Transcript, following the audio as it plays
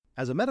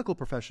As a medical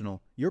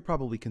professional, you're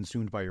probably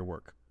consumed by your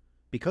work.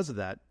 Because of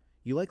that,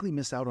 you likely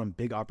miss out on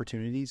big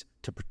opportunities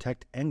to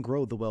protect and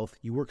grow the wealth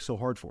you work so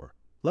hard for.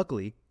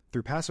 Luckily,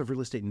 through passive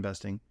real estate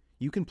investing,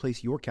 you can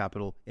place your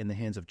capital in the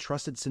hands of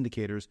trusted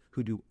syndicators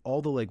who do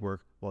all the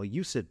legwork while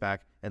you sit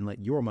back and let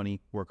your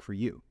money work for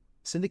you.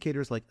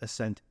 Syndicators like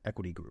Ascent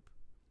Equity Group.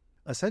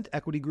 Ascent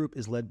Equity Group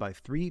is led by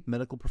 3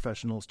 medical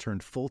professionals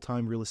turned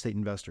full-time real estate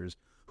investors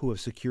who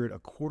have secured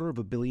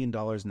 $250 million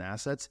in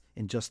assets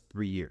in just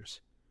 3 years.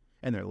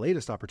 And their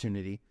latest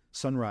opportunity,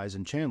 Sunrise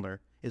in Chandler,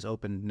 is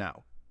open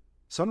now.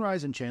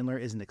 Sunrise in Chandler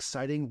is an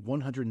exciting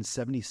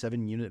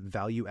 177-unit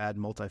value-add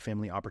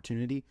multifamily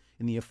opportunity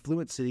in the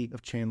affluent city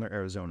of Chandler,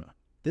 Arizona.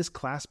 This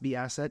Class B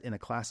asset in a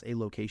Class A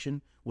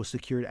location was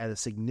secured at a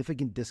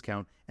significant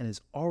discount and is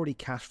already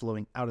cash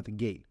flowing out of the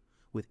gate,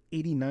 with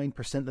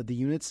 89% of the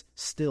units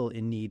still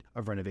in need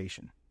of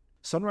renovation.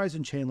 Sunrise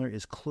in Chandler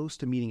is close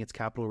to meeting its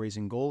capital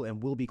raising goal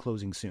and will be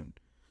closing soon.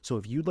 So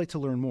if you'd like to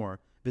learn more,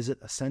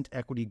 visit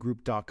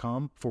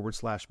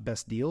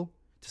ascentequitygroup.com/best deal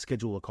to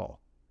schedule a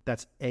call.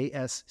 That's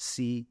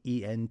ASCENT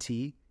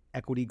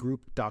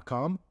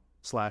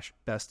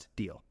equitygroup.com/best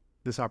deal.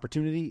 This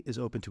opportunity is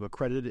open to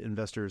accredited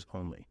investors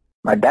only.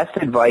 My best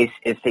advice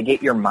is to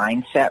get your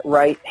mindset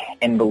right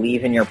and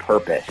believe in your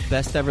purpose.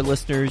 Best ever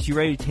listeners, you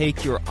ready to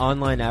take your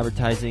online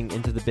advertising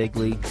into the big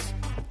leagues?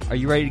 Are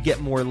you ready to get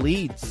more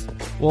leads?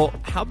 Well,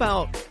 how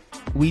about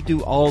we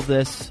do all of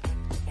this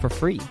for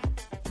free?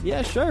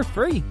 Yeah, sure,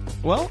 free.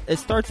 Well, it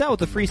starts out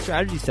with a free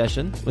strategy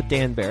session with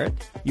Dan Barrett.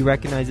 You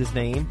recognize his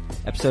name,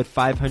 episode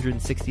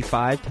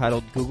 565,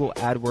 titled Google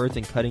AdWords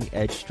and Cutting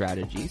Edge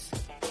Strategies.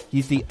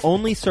 He's the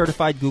only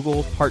certified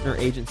Google partner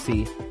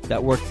agency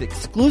that works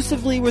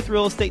exclusively with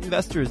real estate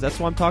investors. That's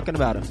why I'm talking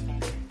about him.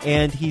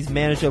 And he's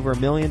managed over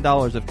 $1 million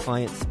of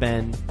client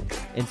spend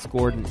and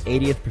scored an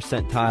 80th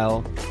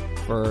percentile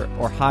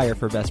or higher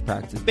for best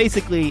practice.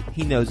 Basically,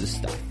 he knows his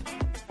stuff.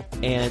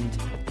 And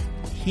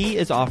he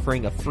is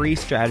offering a free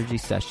strategy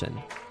session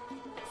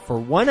for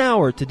 1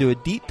 hour to do a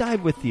deep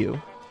dive with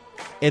you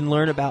and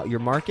learn about your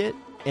market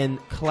and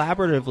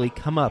collaboratively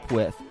come up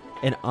with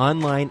an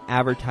online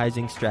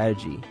advertising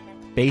strategy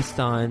based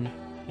on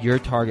your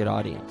target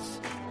audience.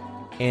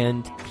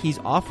 And he's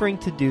offering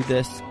to do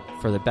this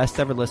for the best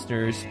ever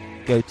listeners.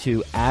 Go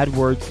to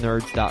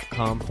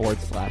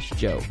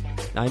adwordsnerds.com/Joe.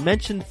 Now, I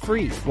mentioned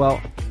free.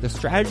 Well, the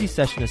strategy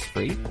session is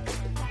free.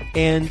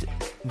 And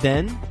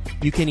then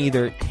you can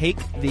either take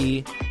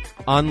the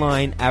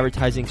online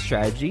advertising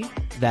strategy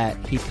that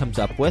he comes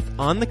up with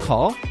on the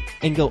call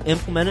and go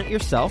implement it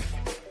yourself.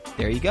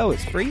 There you go.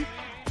 It's free.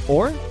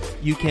 Or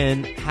you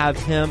can have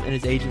him and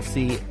his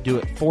agency do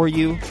it for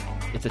you.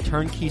 It's a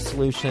turnkey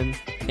solution.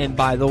 And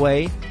by the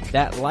way,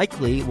 that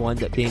likely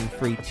winds up being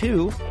free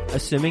too,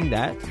 assuming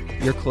that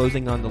you're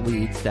closing on the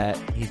leads that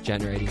he's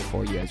generating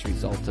for you as a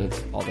result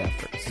of all the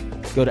efforts.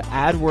 Go to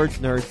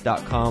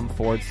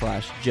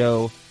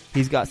adwordsnerds.com/Joe.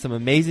 He's got some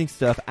amazing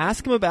stuff.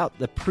 Ask him about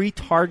the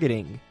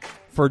pre-targeting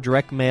for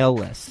direct mail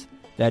lists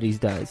that he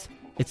does.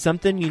 It's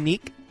something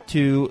unique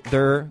to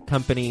their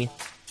company,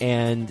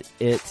 and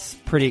it's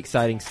pretty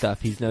exciting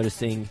stuff. He's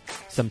noticing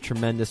some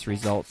tremendous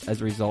results as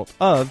a result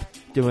of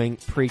doing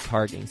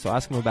pre-targeting. So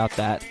ask him about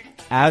that.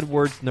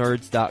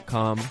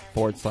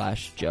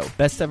 AdWordsNerds.com/Joe.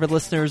 Best ever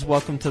listeners,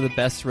 welcome to the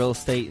best real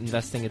estate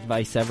investing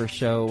advice ever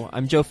show.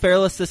 I'm Joe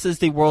Fairless. This is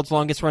the world's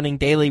longest running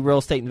daily real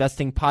estate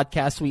investing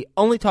podcast. We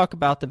only talk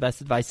about the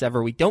best advice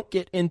ever. We don't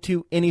get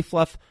into any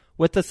fluff.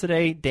 With us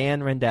today,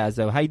 Dan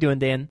Randazzo. How you doing,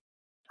 Dan?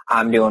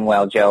 I'm doing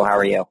well, Joe. How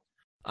are you?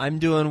 I'm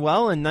doing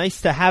well, and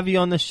nice to have you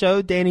on the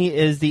show. Danny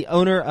is the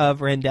owner of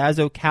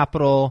Randazzo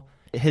Capital.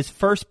 His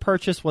first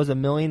purchase was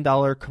 $1 million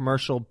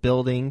commercial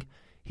building.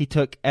 He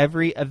took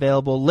every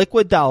available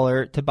liquid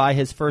dollar to buy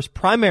his first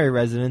primary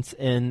residence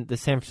in the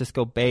San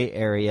Francisco Bay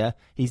Area.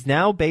 He's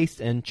now based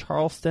in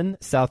Charleston,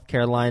 South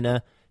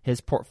Carolina. His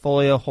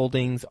portfolio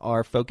holdings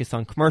are focused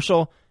on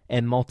commercial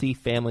and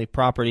multifamily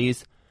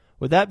properties.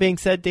 With that being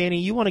said, Danny,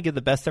 you want to give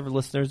the best ever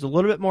listeners a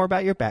little bit more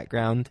about your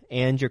background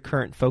and your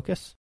current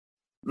focus?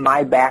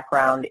 My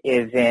background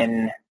is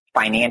in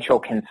financial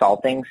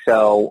consulting.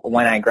 So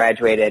when I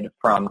graduated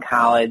from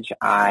college,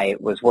 I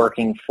was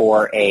working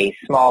for a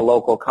small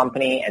local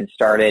company and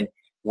started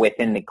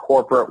within the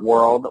corporate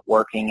world,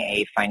 working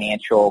a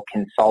financial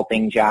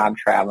consulting job,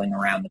 traveling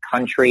around the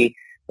country,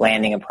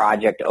 landing a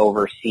project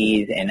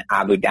overseas in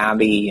Abu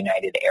Dhabi,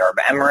 United Arab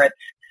Emirates,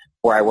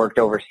 where I worked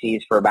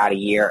overseas for about a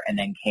year and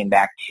then came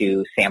back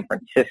to San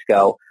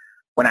Francisco.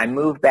 When I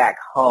moved back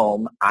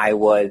home, I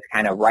was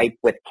kind of ripe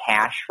with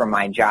cash from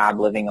my job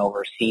living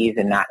overseas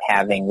and not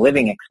having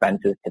living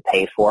expenses to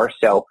pay for.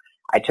 So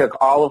I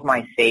took all of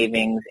my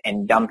savings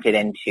and dumped it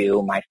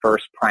into my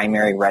first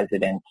primary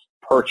residence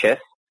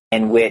purchase,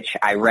 in which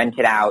I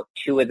rented out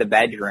 2 of the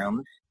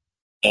bedrooms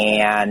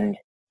and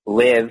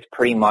lived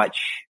pretty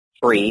much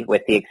free,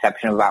 with the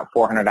exception of about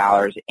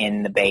 $400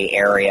 in the Bay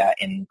Area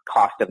in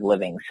cost of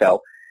living.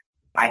 So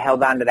I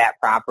held on to that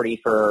property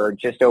for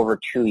just over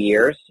 2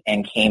 years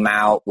and came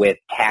out with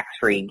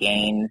tax-free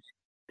gains,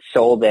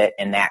 sold it,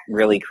 and that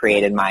really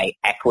created my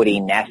equity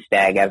nest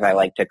egg, as I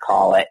like to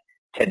call it,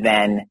 to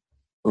then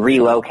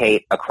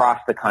relocate across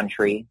the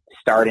country,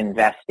 start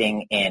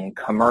investing in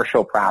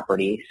commercial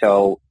property.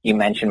 So you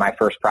mentioned my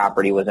first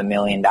property was $1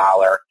 million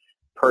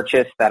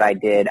purchase that I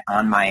did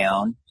on my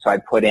own. So I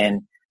put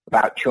in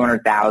about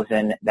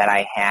 $200,000 that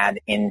I had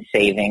in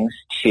savings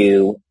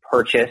to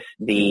purchase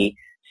the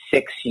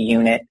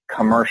 6-unit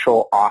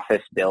commercial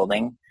office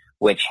building,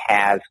 which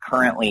has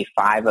currently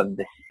 5 of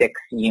the 6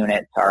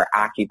 units are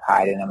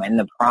occupied, and I'm in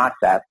the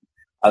process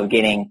of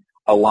getting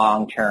a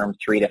long-term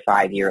 3 to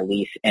 5 year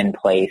lease in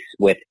place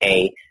with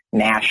a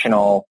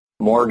national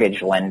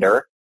mortgage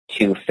lender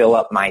to fill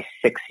up my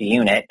 6th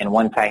unit. And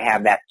once I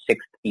have that 6th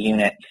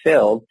unit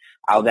filled,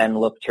 I'll then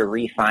look to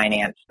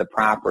refinance the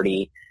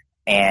property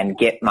and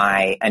get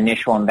my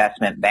initial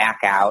investment back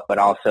out, but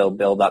also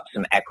build up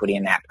some equity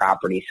in that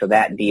property. So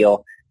that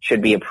deal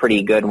should be a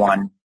pretty good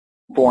one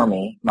for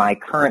me. My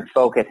current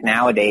focus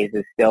nowadays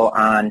is still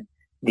on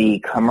the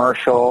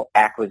commercial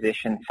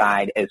acquisition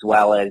side as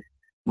well as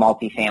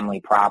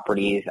multifamily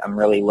properties. I'm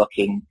really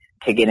looking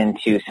to get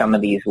into some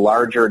of these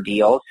larger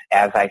deals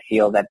as I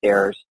feel that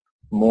there's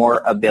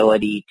more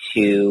ability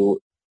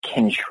to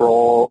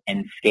control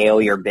and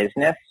scale your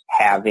business,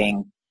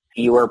 having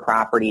fewer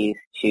properties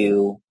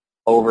to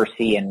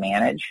oversee and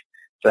manage.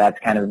 So that's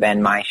kind of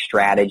been my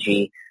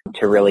strategy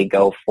to really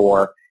go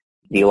for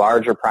the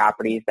larger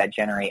properties that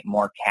generate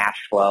more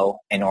cash flow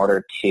in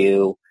order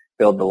to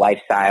build the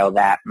lifestyle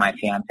that my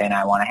fiance and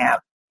I want to have.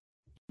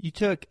 You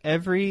took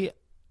every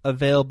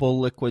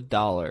available liquid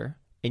dollar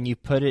and you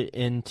put it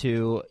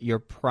into your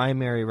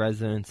primary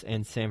residence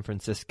in San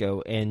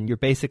Francisco, and you're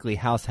basically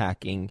house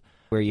hacking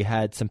where you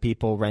had some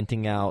people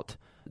renting out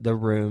the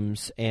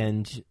rooms.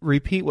 And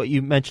repeat what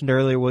you mentioned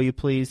earlier, will you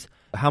please?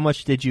 How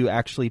much did you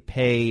actually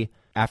pay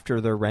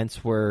after the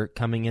rents were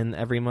coming in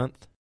every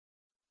month?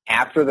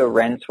 After the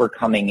rents were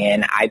coming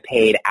in, I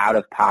paid out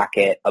of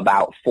pocket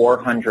about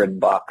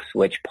 $400,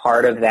 which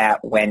part of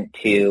that went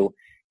to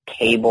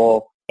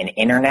cable and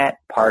internet,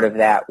 part of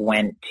that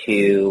went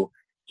to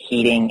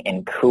heating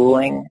and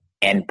cooling,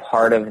 and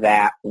part of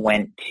that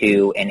went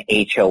to an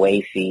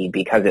HOA fee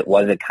because it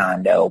was a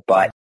condo.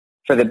 But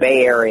for the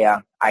Bay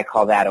Area, I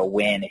call that a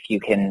win if you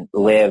can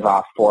live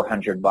off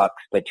 $400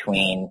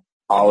 between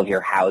all of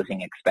your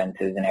housing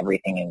expenses and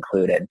everything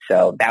included.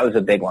 So that was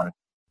a big one.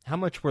 How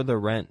much were the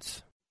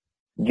rents?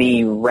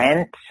 The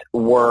rents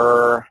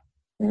were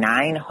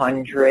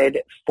 $900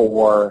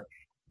 for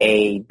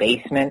a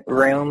basement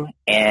room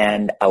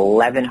and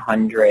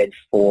 $1,100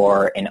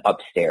 for an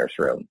upstairs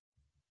room.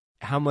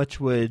 How much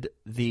would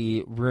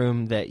the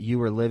room that you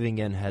were living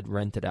in had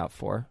rented out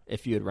for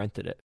if you had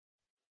rented it?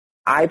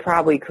 I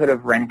probably could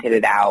have rented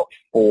it out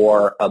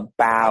for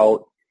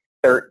about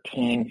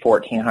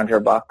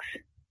 $1,400.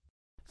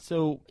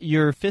 So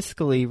you're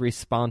fiscally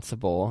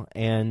responsible,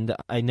 and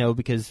I know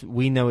because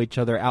we know each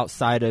other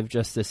outside of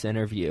just this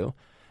interview.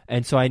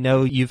 And so I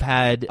know you've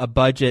had a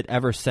budget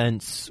ever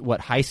since,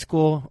 high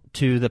school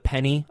to the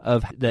penny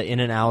of the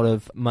in and out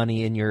of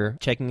money in your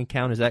checking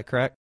account. Is that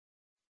correct?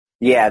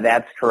 Yeah,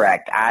 that's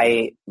correct.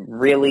 I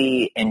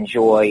really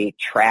enjoy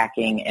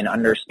tracking and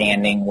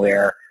understanding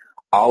where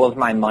all of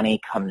my money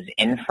comes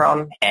in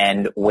from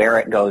and where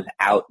it goes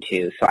out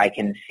to, so I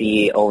can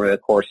see over the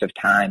course of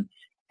time,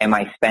 am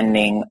I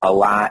spending a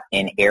lot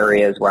in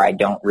areas where I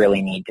don't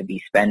really need to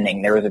be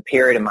spending? There was a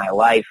period in my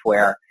life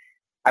where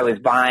I was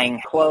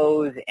buying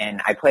clothes, and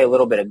I play a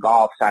little bit of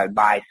golf, so I would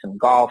buy some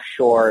golf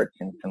shorts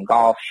and some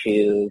golf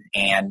shoes.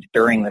 And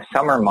during the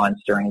summer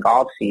months, during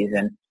golf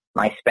season,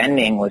 my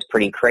spending was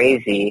pretty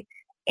crazy,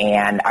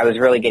 and I was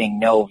really getting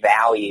no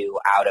value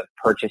out of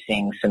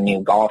purchasing some new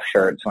golf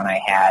shirts when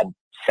I had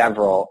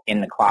several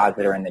in the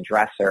closet or in the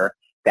dresser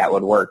that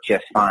would work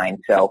just fine.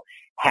 So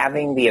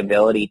having the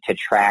ability to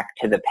track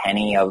to the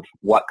penny of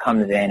what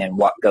comes in and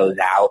what goes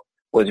out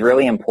was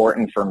really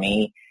important for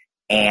me.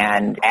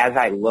 And as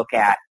I look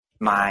at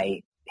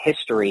my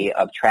history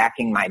of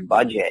tracking my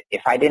budget,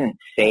 if I didn't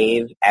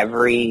save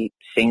every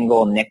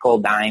single nickel,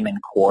 dime,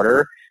 and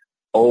quarter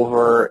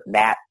over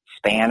that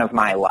span of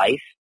my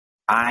life,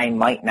 I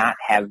might not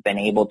have been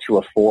able to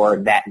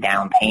afford that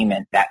down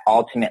payment that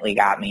ultimately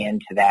got me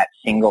into that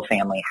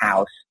single-family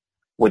house,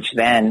 which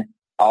then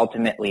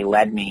ultimately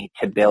led me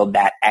to build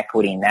that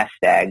equity nest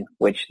egg,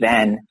 which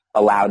then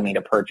allowed me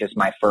to purchase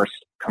my first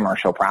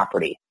commercial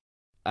property.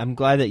 I'm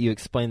glad that you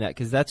explained that,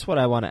 because that's what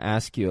I want to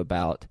ask you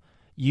about.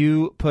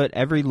 You put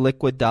every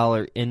liquid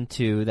dollar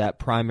into that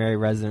primary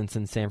residence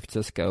in San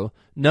Francisco,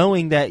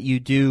 knowing that you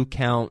do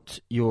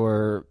count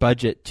your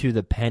budget to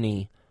the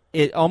penny.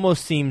 It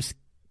almost seems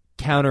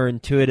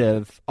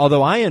counterintuitive,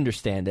 although I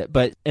understand it,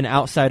 but an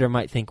outsider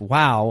might think,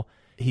 wow,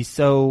 he's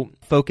so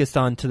focused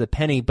on to the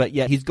penny, but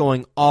yet he's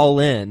going all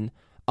in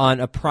on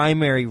a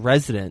primary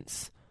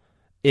residence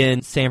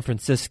in San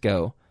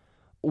Francisco.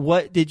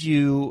 What did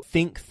you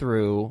think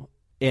through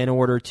in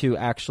order to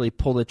actually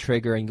pull the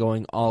trigger and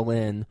going all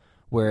in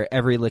where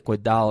every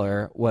liquid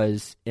dollar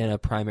was in a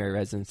primary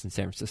residence in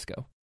San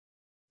Francisco?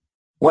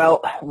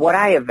 Well, what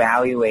I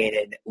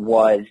evaluated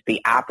was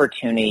the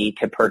opportunity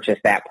to purchase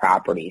that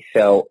property.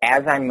 So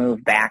as I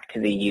moved back to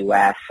the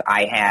U.S.,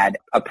 I had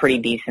a pretty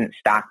decent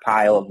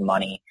stockpile of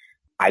money.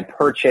 I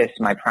purchased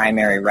my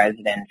primary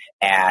residence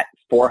at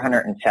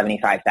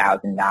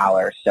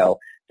 $475,000. So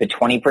the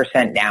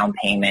 20% down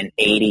payment,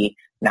 80,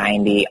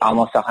 90,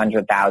 almost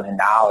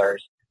 $100,000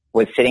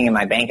 was sitting in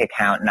my bank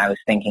account, and I was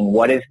thinking,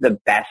 what is the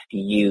best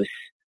use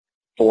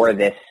for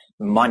this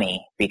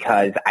money?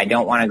 Because I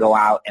don't want to go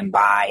out and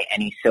buy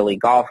any silly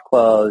golf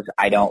clothes.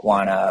 I don't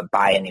want to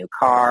buy a new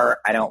car.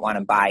 I don't want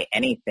to buy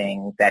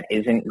anything that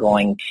isn't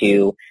going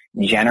to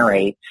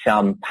generate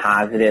some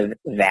positive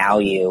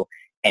value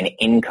and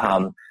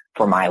income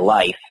for my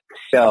life.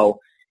 So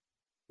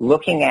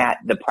looking at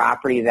the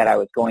property that I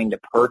was going to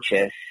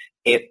purchase,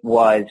 it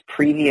was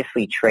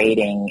previously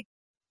trading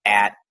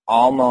at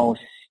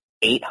almost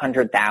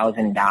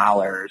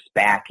 $800,000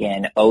 back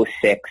in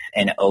 06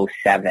 and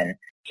 07.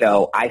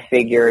 So I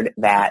figured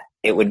that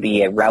it would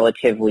be a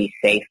relatively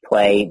safe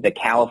play. The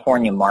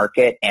California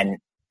market, and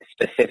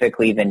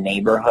specifically the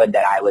neighborhood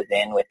that I was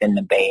in within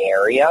the Bay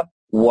Area,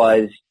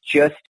 was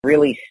just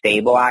really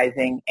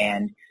stabilizing.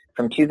 And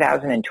from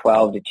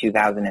 2012 to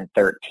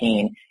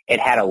 2013, it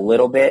had a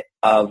little bit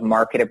of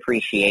market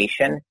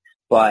appreciation.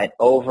 But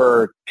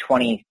over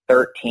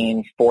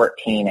 2013,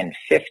 14, and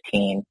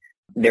 15,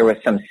 there was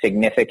some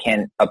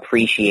significant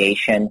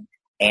appreciation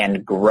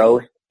and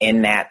growth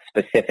in that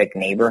specific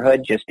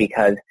neighborhood just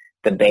because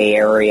the Bay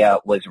Area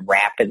was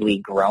rapidly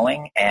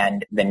growing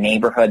and the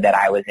neighborhood that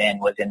I was in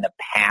was in the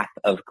path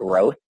of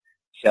growth.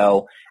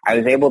 So I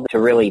was able to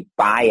really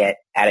buy it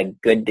at a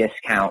good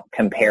discount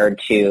compared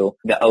to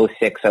the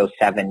 06,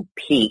 07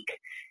 peak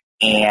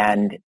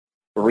and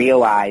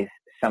realize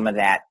some of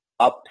that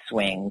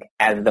upswing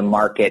as the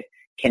market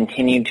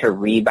continued to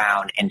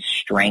rebound and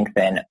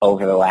strengthen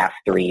over the last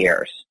 3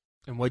 years.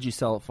 And what'd you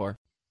sell it for?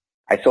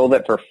 I sold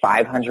it for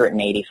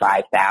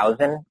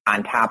 $585,000.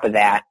 On top of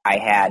that, I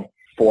had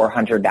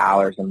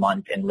 $400 a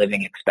month in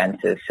living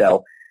expenses.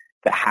 So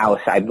the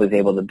house, I was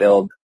able to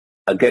build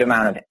a good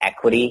amount of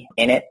equity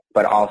in it,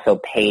 but also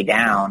pay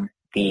down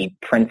the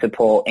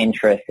principal,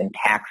 interest, and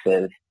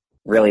taxes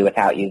really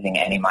without using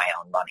any of my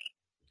own money.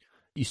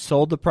 You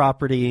sold the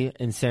property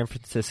in San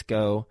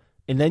Francisco,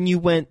 and then you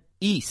went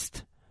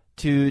east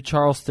to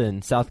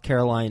Charleston, South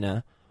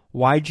Carolina.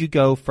 Why'd you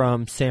go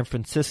from San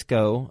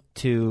Francisco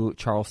to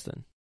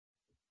Charleston?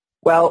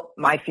 Well,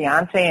 my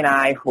fiance and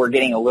I were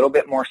getting a little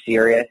bit more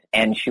serious,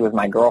 and she was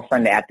my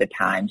girlfriend at the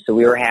time. So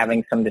we were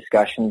having some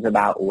discussions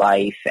about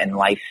life and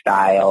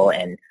lifestyle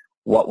and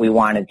what we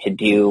wanted to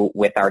do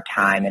with our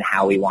time and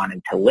how we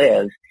wanted to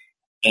live.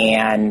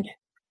 And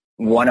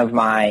one of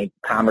my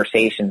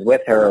conversations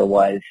with her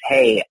was,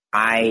 hey,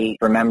 I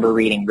remember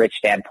reading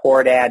Rich Dad,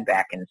 Poor Dad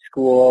back in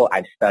school.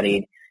 I've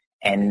studied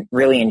and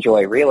really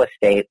enjoy real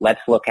estate.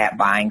 Let's look at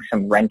buying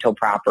some rental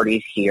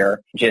properties here,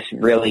 just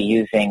really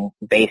using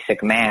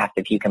basic math.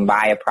 If you can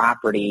buy a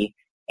property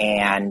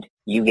and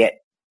you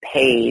get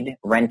paid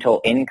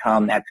rental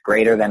income that's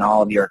greater than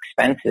all of your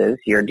expenses,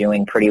 you're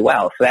doing pretty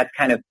well. So that's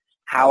kind of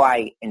how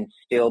I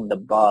instilled the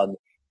bug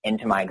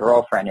into my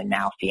girlfriend and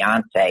now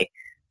fiance.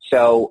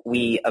 So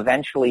we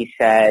eventually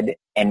said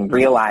and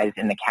realized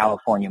in the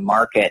California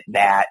market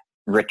that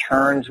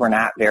returns were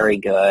not very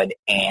good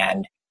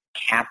and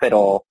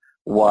capital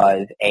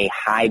was a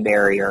high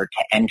barrier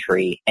to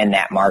entry in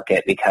that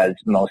market because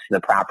most of the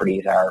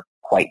properties are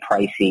quite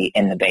pricey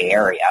in the Bay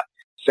Area.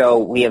 So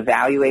we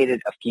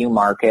evaluated a few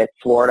markets,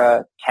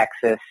 Florida,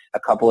 Texas,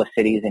 a couple of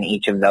cities in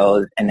each of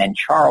those, and then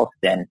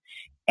Charleston.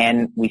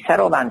 And we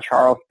settled on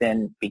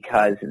Charleston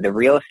because the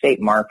real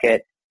estate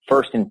market,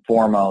 first and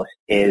foremost,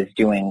 is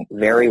doing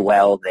very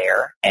well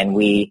there, and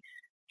we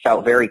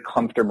felt very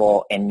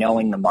comfortable in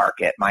knowing the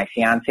market. My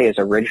fiance is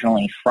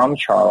originally from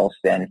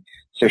Charleston,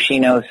 so she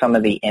knows some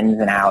of the ins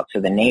and outs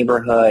of the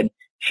neighborhood.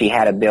 She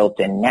had a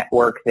built-in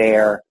network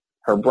there.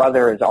 Her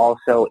brother is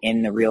also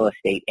in the real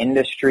estate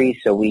industry,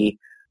 so we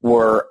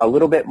were a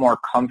little bit more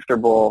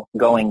comfortable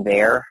going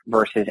there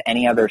versus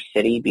any other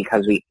city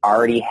because we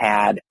already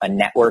had a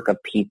network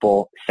of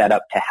people set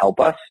up to help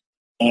us.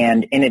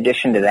 And in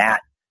addition to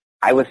that,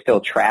 I was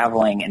still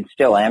traveling and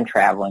still am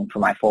traveling for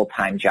my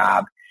full-time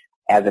job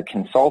as a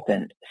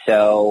consultant.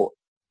 So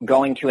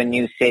going to a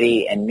new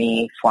city and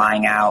me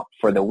flying out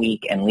for the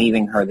week and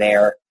leaving her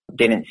there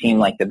didn't seem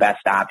like the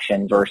best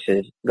option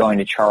versus going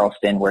to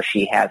Charleston where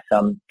she has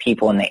some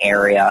people in the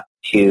area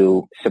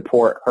to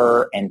support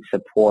her and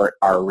support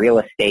our real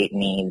estate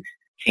needs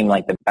seemed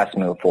like the best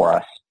move for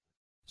us.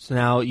 So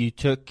now you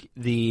took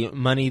the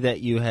money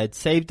that you had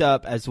saved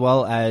up as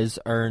well as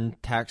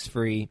earned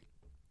tax-free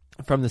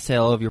from the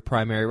sale of your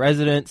primary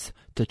residence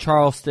to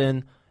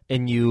Charleston,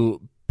 and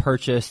you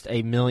purchased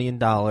a $1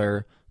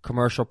 million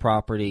commercial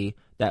property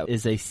that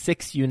is a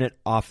 6-unit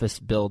office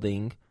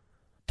building.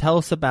 Tell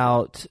us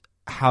about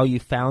how you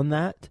found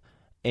that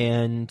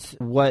and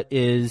what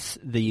is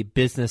the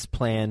business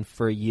plan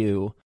for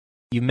you.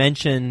 You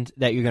mentioned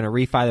that you're going to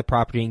refi the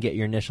property and get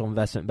your initial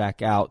investment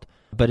back out,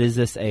 but is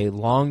this a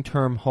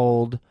long-term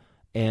hold?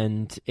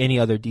 and any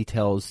other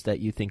details that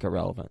you think are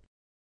relevant.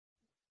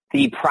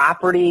 The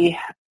property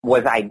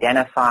was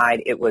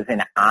identified. It was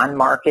an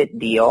on-market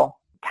deal.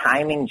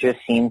 Timing just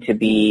seemed to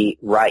be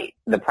right.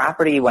 The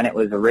property, when it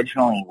was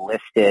originally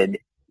listed,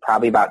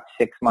 probably about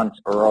 6 months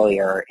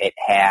earlier, it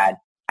had,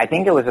 I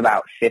think it was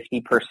about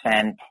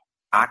 50%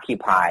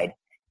 occupied,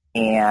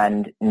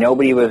 and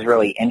nobody was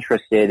really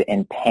interested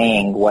in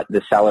paying what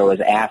the seller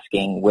was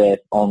asking with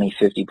only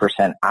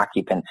 50%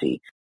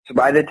 occupancy. So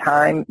by the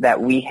time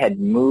that we had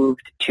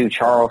moved to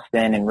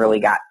Charleston and really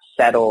got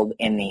settled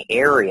in the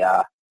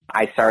area,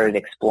 I started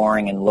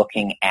exploring and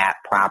looking at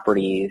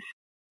properties,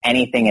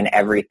 anything and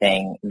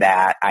everything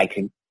that I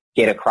could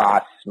get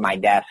across my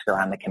desk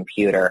or on the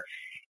computer.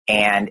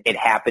 And it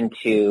happened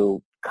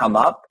to come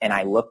up, and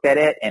I looked at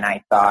it, and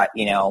I thought,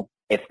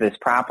 if this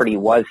property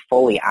was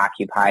fully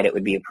occupied, it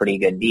would be a pretty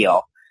good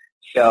deal.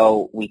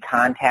 So we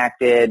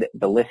contacted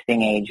the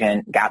listing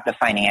agent, got the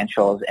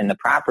financials, and the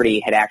property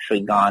had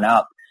actually gone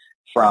up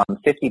from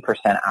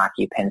 50%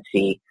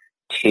 occupancy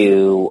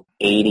to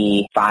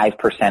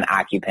 85%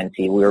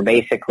 occupancy. We were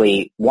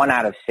basically 1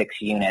 out of 6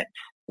 units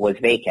was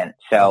vacant.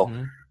 So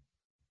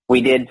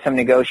we did some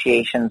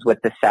negotiations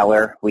with the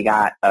seller. We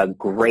got a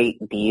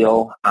great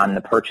deal on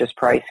the purchase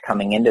price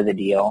coming into the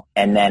deal.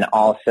 And then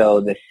also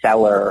the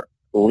seller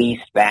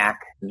leased back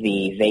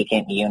the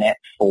vacant unit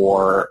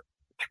for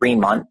 3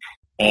 months.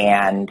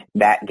 And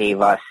that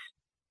gave us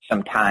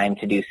some time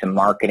to do some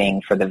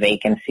marketing for the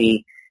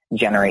vacancy,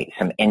 generate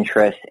some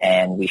interest,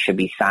 and we should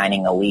be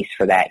signing a lease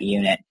for that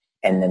unit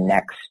in the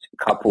next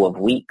couple of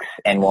weeks,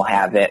 and we'll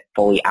have it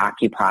fully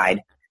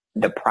occupied.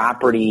 The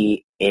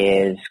property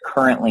is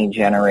currently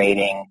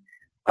generating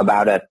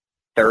about a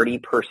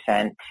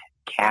 30%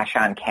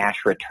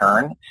 cash-on-cash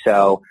return.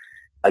 So,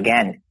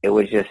 again, it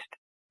was just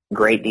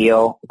great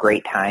deal,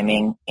 great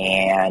timing,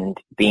 and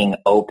being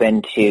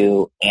open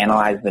to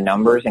analyze the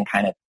numbers and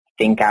kind of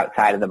think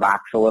outside of the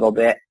box a little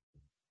bit,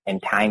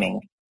 and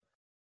timing.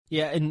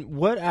 Yeah, and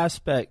what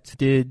aspect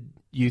did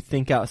you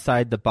think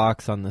outside the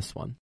box on this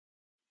one?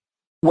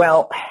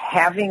 Well,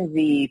 having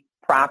the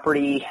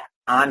property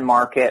on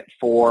market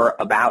for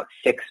about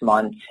 6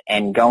 months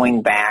and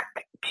going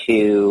back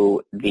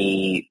to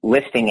the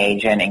listing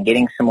agent and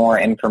getting some more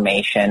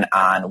information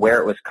on where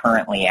it was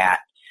currently at.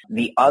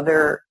 The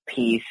other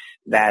piece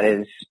that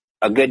is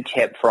a good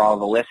tip for all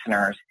the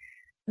listeners,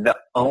 the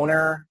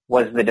owner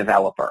was the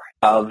developer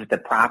of the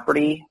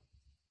property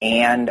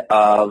and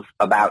of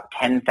about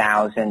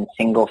 10,000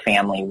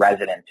 single-family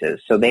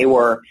residences. So they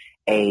were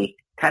a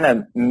kind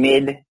of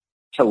mid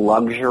to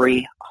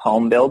luxury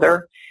home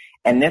builder,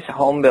 and this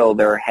home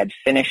builder had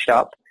finished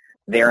up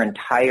their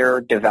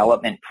entire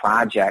development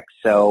project.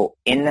 So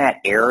in that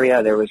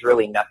area, there was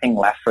really nothing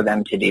left for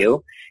them to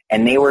do,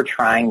 and they were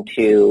trying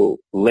to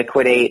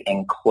liquidate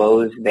and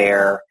close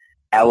their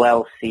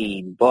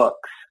LLC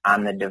books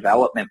on the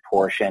development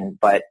portion,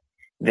 but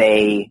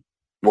they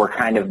were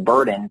kind of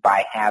burdened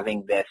by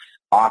having this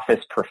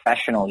office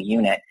professional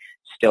unit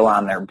still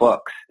on their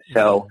books.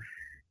 So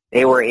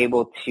they were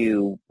able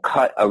to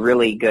cut a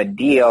really good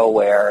deal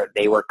where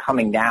they were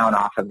coming down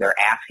off of their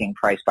asking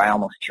price by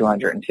almost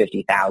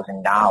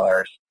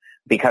 $250,000,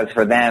 because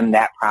for them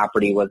that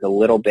property was a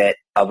little bit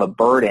of a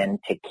burden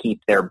to keep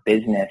their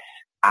business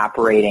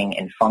operating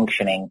and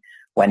functioning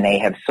when they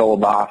have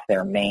sold off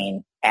their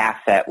main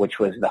asset, which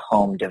was the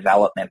home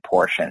development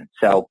portion.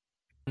 So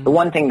the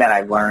one thing that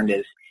I've learned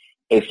is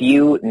if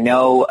you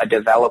know a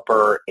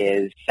developer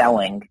is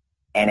selling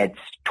and it's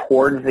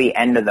towards the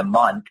end of the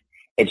month,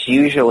 it's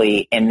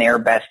usually in their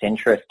best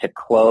interest to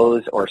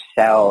close or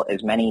sell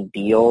as many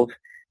deals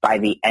by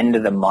the end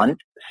of the month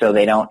so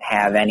they don't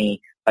have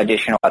any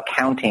additional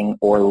accounting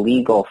or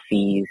legal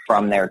fees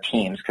from their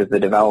teams, because the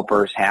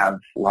developers have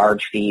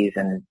large fees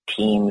and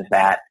teams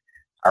that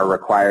are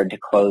required to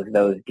close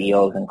those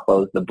deals and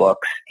close the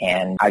books.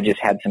 And I just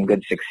had some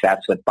good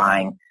success with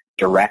buying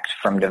direct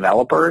from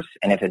developers.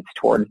 And if it's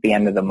towards the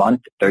end of the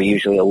month, they're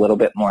usually a little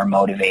bit more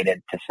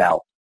motivated to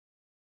sell.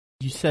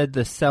 You said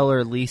the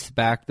seller leased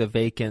back the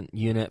vacant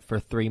unit for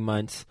 3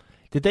 months.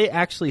 Did they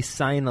actually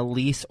sign a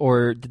lease,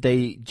 or did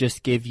they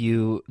just give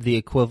you the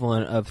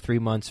equivalent of 3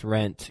 months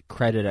rent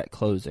credit at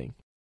closing?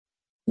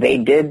 They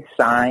did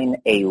sign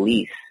a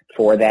lease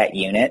for that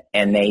unit,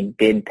 and they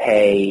did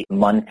pay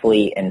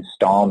monthly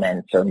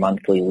installments or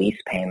monthly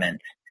lease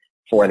payments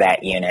for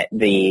that unit.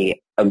 The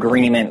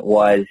agreement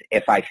was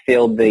if I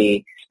filled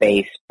the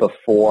space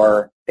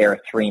before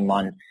their 3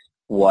 months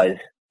was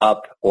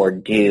up or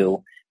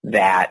due,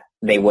 that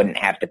they wouldn't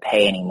have to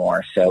pay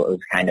anymore. So it was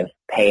kind of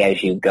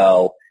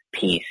pay-as-you-go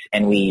piece,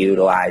 and we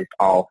utilized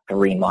all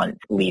 3 months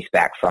lease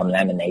back from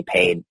them, and they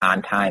paid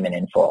on time and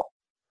in full.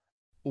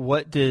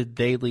 What did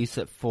they lease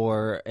it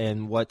for,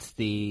 and what's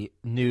the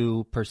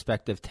new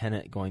prospective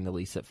tenant going to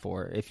lease it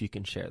for, if you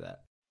can share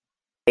that?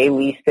 They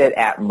leased it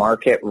at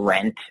market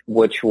rent,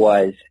 which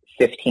was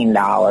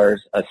 $15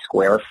 a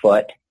square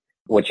foot,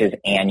 which is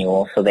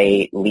annual. So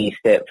they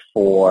leased it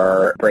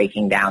for,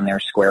 breaking down their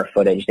square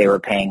footage, they were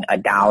paying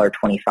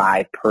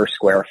 $1.25 per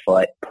square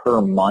foot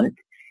per month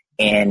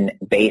in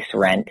base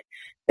rent.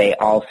 They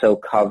also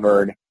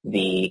covered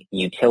the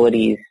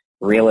utilities,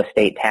 real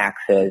estate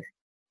taxes,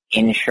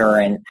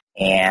 insurance,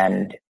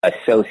 and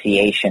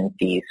association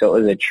fees. So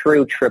it was a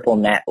true triple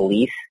net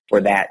lease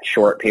for that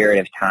short period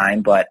of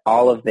time, but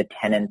all of the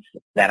tenants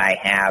that I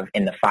have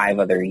in the 5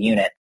 other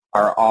units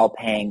are all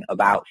paying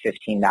about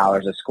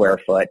 $15 a square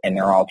foot, and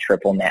they're all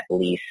triple net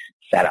lease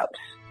setups.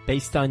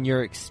 Based on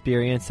your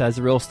experience as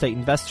a real estate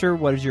investor,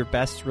 what is your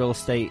best real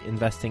estate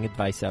investing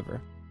advice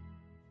ever?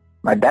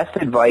 My best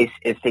advice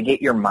is to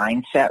get your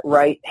mindset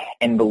right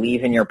and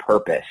believe in your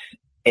purpose.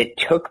 It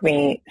took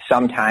me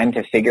some time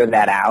to figure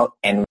that out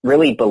and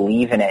really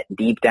believe in it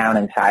deep down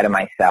inside of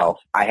myself.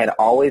 I had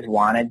always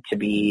wanted to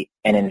be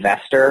an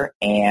investor,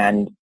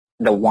 and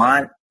the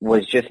want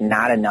was just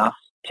not enough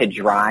to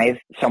drive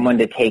someone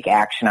to take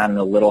action on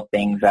the little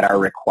things that are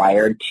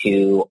required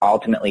to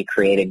ultimately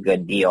create a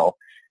good deal.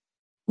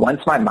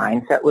 Once my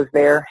mindset was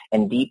there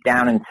and deep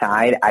down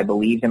inside I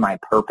believed in my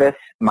purpose,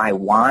 my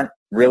want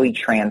really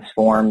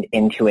transformed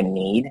into a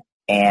need,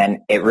 and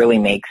it really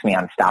makes me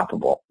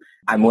unstoppable.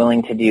 I'm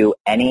willing to do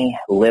any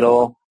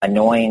little,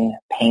 annoying,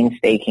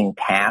 painstaking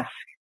task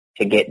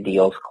to get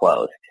deals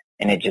closed,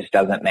 and it just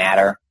doesn't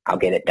matter. I'll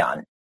get it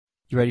done.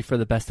 You ready for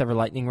the best ever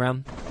lightning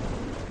round?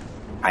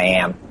 I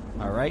am.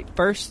 All right.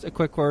 First, a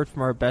quick word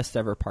from our best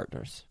ever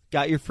partners.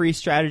 Got your free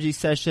strategy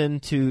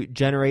session to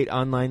generate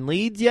online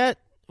leads yet?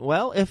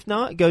 Well, if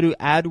not, go to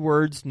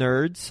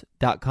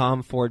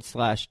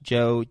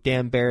adwordsnerds.com/Joe.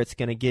 Dan Barrett's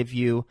going to give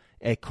you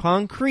a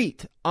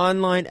concrete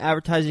online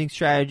advertising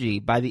strategy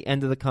by the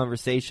end of the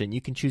conversation.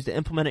 You can choose to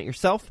implement it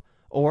yourself,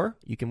 or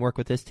you can work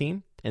with this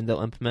team and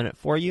they'll implement it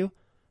for you.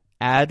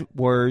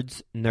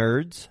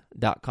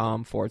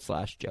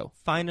 adwordsnerds.com/Joe.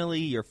 Finally,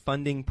 your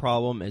funding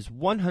problem is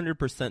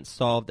 100%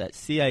 solved at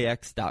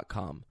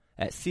CIX.com.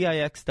 At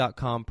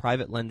CIX.com,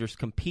 private lenders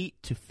compete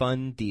to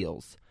fund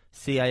deals.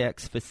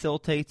 CIX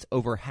facilitates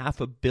over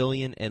 $500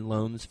 million in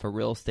loans for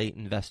real estate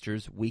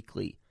investors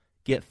weekly.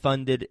 Get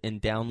funded and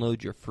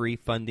download your free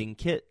funding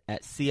kit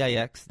at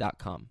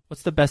CIX.com.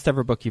 What's the best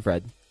ever book you've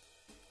read?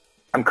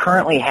 I'm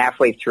currently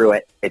halfway through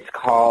it. It's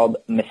called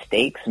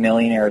Mistakes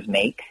Millionaires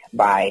Make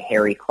by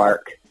Harry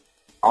Clark.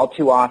 All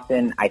too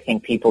often, I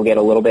think people get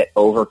a little bit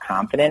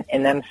overconfident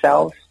in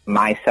themselves,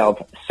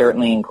 myself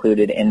certainly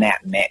included in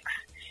that mix.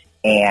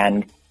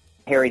 And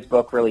Harry's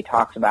book really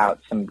talks about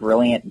some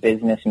brilliant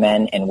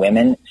businessmen and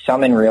women,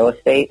 some in real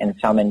estate and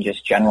some in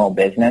just general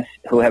business,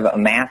 who have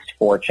amassed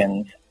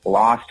fortunes,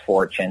 lost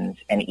fortunes,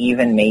 and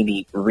even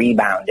maybe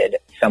rebounded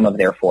some of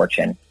their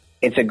fortune.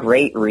 It's a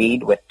great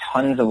read with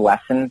tons of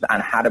lessons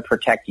on how to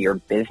protect your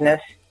business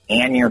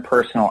and your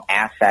personal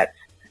assets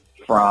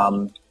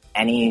from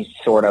any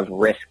sort of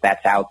risk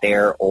that's out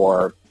there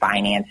or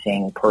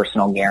financing,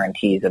 personal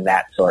guarantees of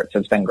that sort. So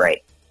it's been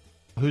great.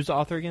 Who's the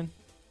author again?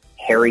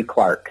 Harry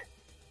Clark.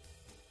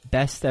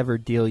 Best ever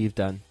deal you've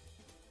done?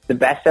 The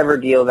best ever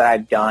deal that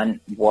I've done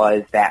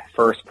was that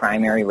first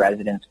primary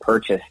residence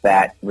purchase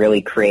that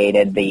really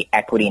created the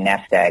equity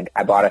nest egg.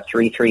 I bought a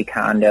 3-3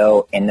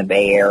 condo in the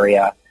Bay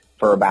Area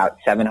for about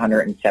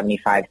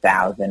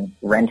 $775,000,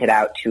 rented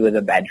out 2 of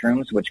the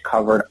bedrooms, which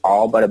covered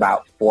all but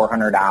about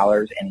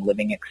 $400 in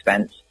living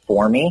expense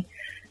for me.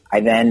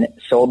 I then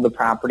sold the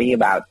property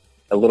about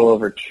a little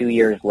over 2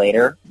 years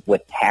later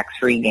with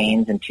tax-free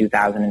gains in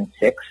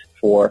 2006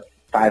 for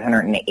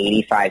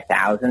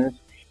 $585,000.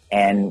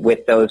 And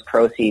with those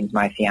proceeds,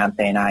 my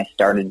fiance and I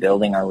started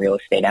building our real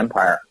estate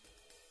empire.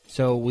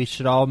 So we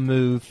should all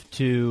move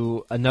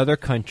to another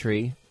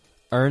country,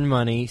 earn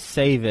money,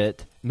 save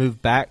it,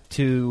 move back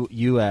to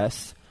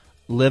U.S.,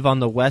 live on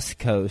the West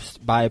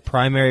Coast, buy a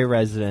primary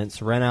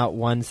residence, rent out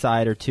 1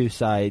 side or 2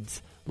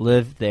 sides,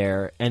 live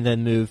there, and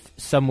then move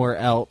somewhere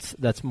else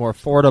that's more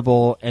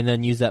affordable, and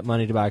then use that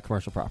money to buy a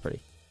commercial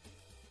property.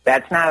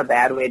 That's not a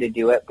bad way to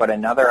do it, but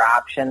another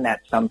option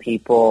that some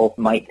people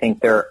might think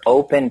they're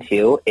open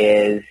to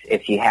is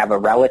if you have a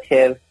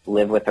relative,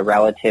 live with a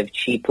relative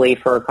cheaply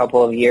for a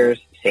couple of years,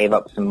 save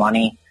up some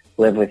money,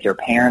 live with your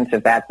parents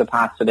if that's a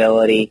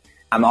possibility.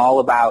 I'm all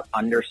about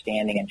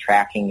understanding and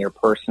tracking your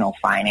personal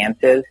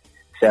finances.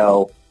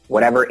 So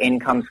whatever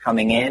income's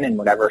coming in and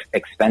whatever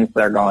expenses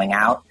are going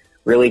out,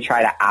 really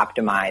try to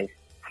optimize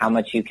how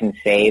much you can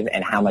save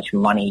and how much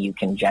money you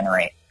can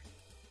generate.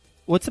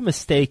 What's a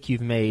mistake you've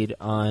made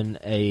on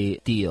a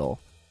deal?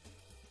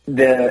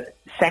 The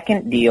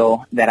second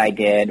deal that I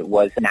did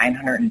was a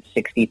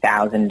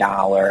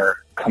 $960,000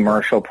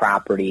 commercial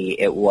property.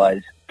 It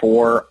was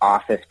 4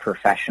 office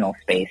professional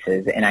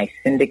spaces, and I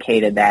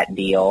syndicated that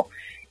deal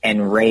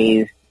and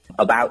raised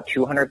about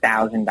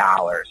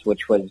 $200,000,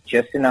 which was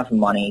just enough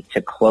money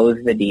to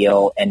close the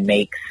deal and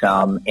make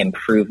some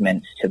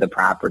improvements to the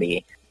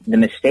property. The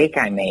mistake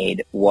I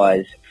made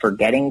was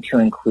forgetting to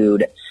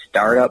include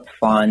startup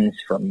funds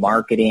for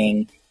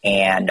marketing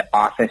and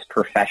office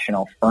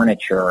professional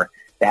furniture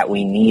that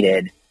we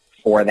needed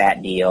for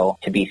that deal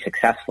to be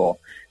successful.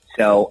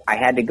 So I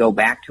had to go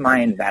back to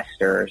my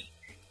investors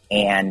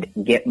and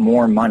get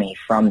more money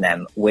from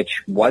them,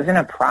 which wasn't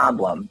a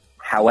problem.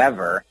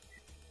 However,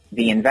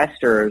 the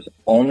investors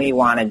only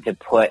wanted to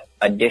put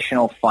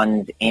additional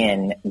funds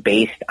in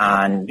based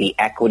on the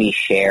equity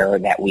share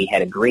that we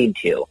had agreed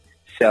to.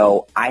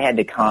 So I had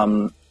to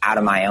come out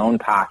of my own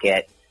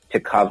pocket to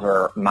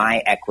cover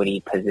my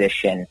equity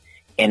position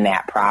in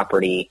that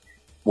property,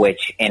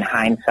 which in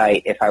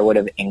hindsight, if I would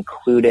have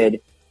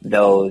included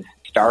those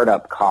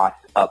startup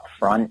costs up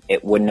front,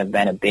 it wouldn't have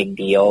been a big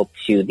deal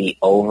to the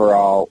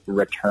overall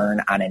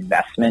return on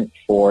investment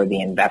for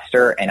the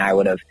investor, and I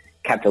would have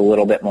kept a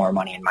little bit more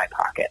money in my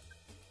pocket.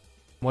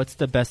 What's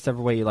the best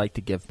ever way you like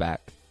to give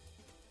back?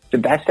 The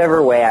best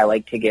ever way I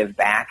like to give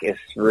back is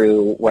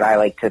through what I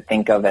like to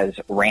think of as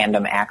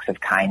random acts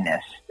of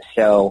kindness.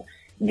 So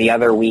the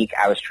other week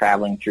I was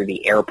traveling through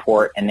the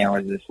airport, and there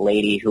was this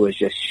lady who was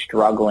just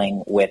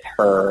struggling with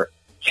her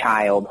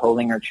child,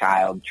 holding her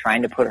child,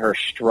 trying to put her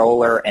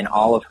stroller and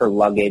all of her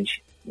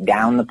luggage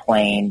down the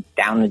plane,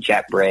 down the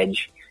jet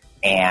bridge,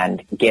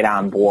 and get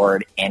on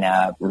board in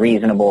a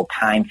reasonable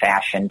time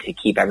fashion to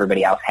keep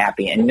everybody else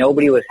happy. And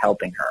nobody was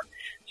helping her.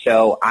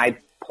 So I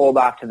pulled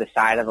off to the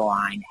side of the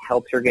line,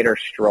 helped her get her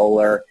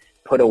stroller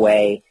put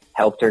away,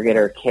 helped her get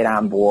her kid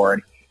on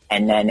board,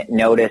 and then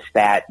noticed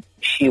that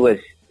she was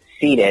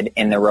seated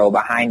in the row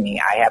behind me.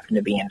 I happened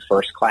to be in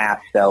first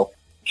class, so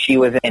she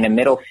was in a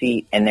middle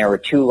seat, and there were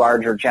two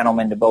larger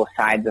gentlemen to both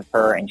sides of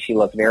her, and she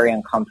looked very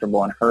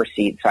uncomfortable in her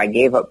seat. So I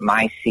gave up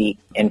my seat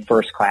in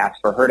first class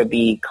for her to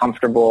be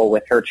comfortable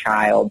with her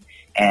child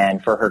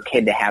and for her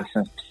kid to have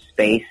some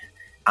space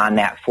on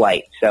that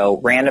flight.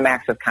 So random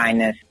acts of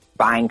kindness,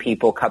 buying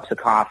people cups of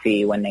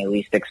coffee when they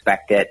least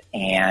expect it,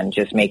 and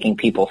just making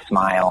people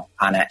smile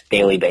on a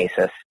daily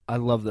basis. I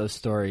love those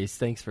stories.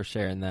 Thanks for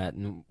sharing that.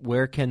 And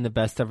where can the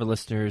Best Ever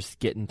listeners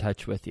get in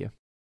touch with you?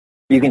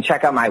 You can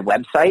check out my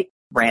website,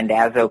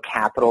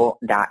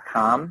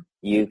 randazzocapital.com.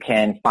 You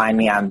can find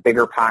me on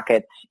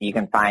BiggerPockets. You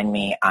can find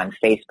me on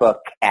Facebook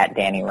at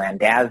Danny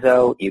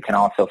Randazzo. You can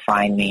also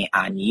find me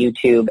on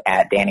YouTube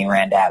at Danny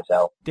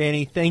Randazzo.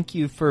 Danny, thank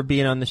you for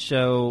being on the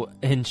show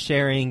and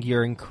sharing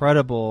your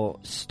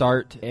incredible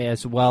start,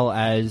 as well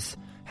as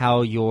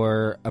how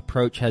your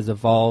approach has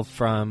evolved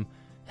from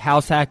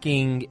house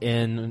hacking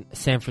in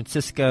San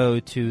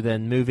Francisco to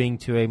then moving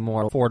to a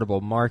more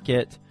affordable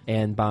market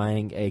and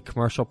buying a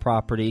commercial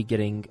property,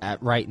 getting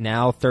at right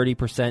now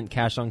 30%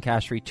 cash on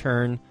cash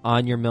return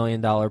on your $1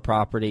 million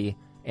property,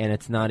 and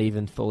it's not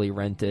even fully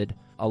rented,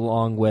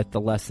 along with the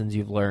lessons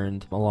you've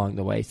learned along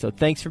the way. So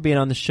thanks for being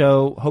on the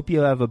show. Hope you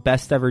have a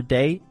best ever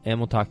day, and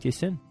we'll talk to you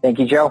soon. Thank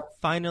you, Joe.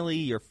 Finally,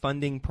 your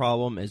funding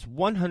problem is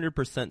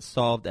 100%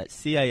 solved at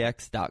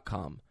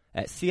CIX.com.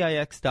 At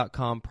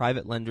CIX.com,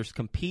 private lenders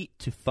compete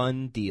to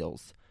fund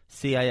deals.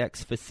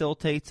 CIX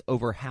facilitates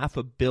over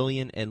 $500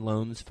 million in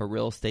loans for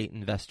real estate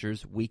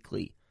investors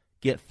weekly.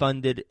 Get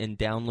funded and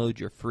download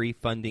your free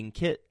funding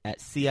kit at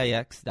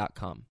CIX.com.